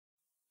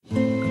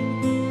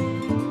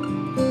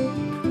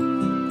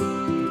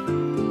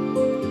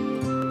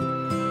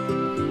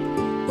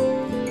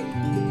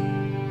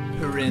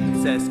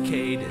Says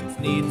Cadence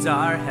needs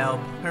our help.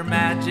 Her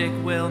magic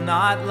will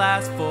not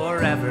last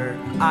forever.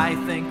 I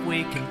think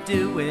we can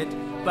do it,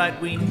 but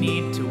we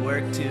need to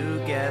work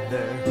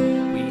together.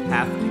 We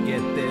have to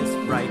get this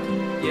right.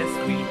 Yes,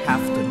 we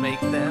have to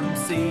make them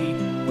see.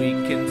 We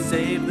can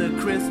save the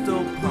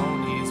crystal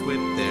ponies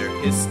with their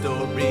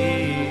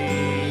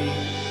history.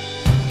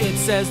 It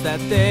says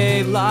that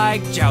they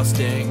like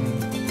jousting.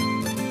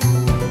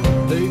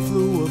 They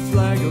flew a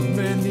flag of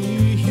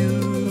many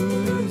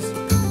hues,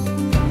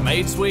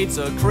 made sweets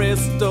of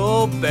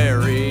crystal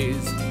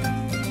berries.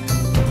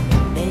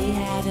 They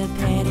had a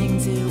petting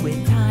zoo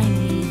with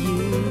tiny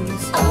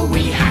ewes. Oh,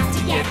 we have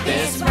to get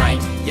this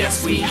right.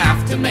 Yes, we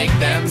have to make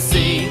them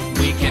see.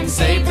 We can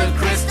save the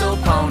crystal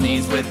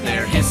ponies with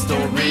their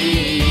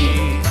history.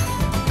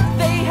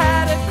 They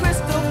had a